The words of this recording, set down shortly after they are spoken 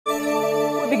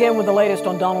Begin with the latest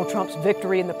on Donald Trump's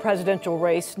victory in the presidential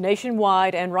race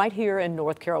nationwide and right here in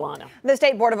North Carolina. The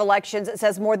State Board of Elections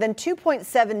says more than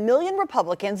 2.7 million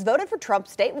Republicans voted for Trump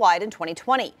statewide in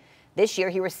 2020. This year,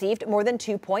 he received more than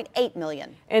 2.8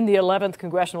 million. In the 11th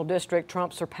congressional district,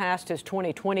 Trump surpassed his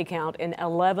 2020 count in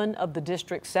 11 of the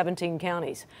district's 17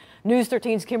 counties. News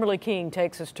 13's Kimberly King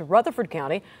takes us to Rutherford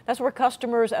County. That's where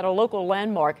customers at a local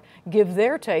landmark give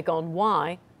their take on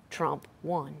why Trump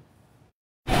won.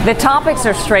 The topics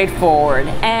are straightforward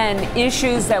and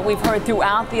issues that we've heard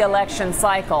throughout the election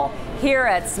cycle. Here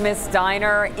at Smith's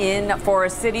Diner in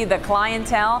Forest City, the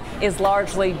clientele is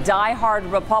largely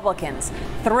diehard Republicans.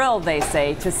 Thrilled, they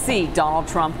say, to see Donald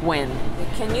Trump win.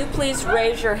 Can you please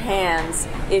raise your hands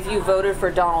if you voted for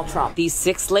Donald Trump? These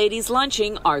 6 ladies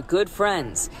lunching are good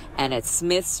friends. And at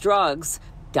Smith's Drugs,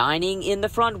 dining in the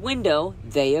front window,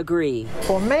 they agree.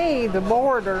 For me, the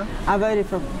border, I voted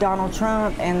for Donald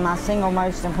Trump, and my single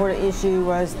most important issue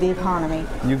was the economy.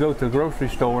 You go to the grocery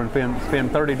store and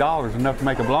spend $30 enough to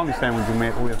make a bologna sandwich you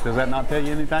met with. Does that not tell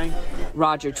you anything?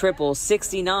 Roger Triple,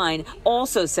 69,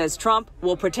 also says Trump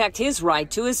will protect his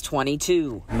right to his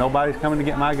 22. Nobody's coming to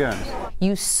get my guns.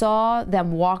 You saw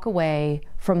them walk away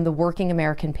from the working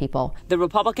American people. The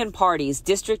Republican Party's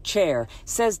district chair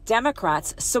says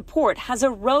Democrats' support has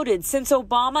eroded since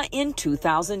Obama in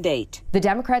 2008. The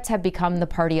Democrats have become the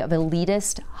party of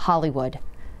elitist Hollywood,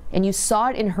 and you saw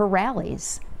it in her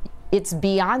rallies. It's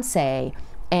Beyonce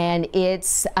and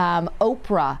it's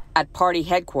Oprah. At party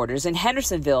headquarters in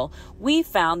Hendersonville, we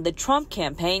found the Trump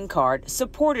campaign card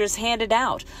supporters handed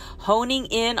out, honing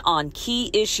in on key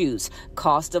issues: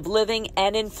 cost of living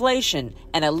and inflation,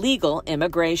 and illegal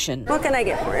immigration. What can I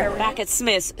get for you? Back at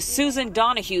Smith's, Susan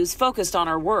Donahue's focused on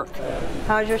her work.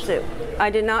 How's your soup? I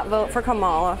did not vote for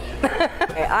Kamala.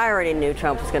 I already knew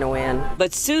Trump was going to win.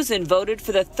 But Susan voted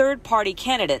for the third-party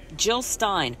candidate, Jill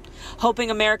Stein,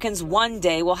 hoping Americans one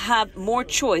day will have more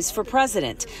choice for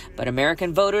president. But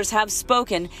American voters have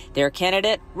spoken, their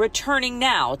candidate returning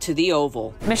now to the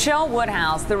Oval. Michelle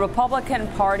Woodhouse, the Republican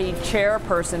Party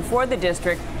chairperson for the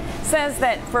district, says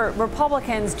that for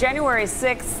Republicans, January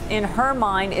 6th, in her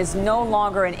mind, is no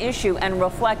longer an issue and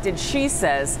reflected, she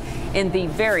says, in the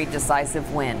very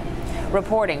decisive win.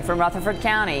 Reporting from Rutherford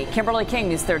County, Kimberly King,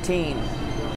 News 13.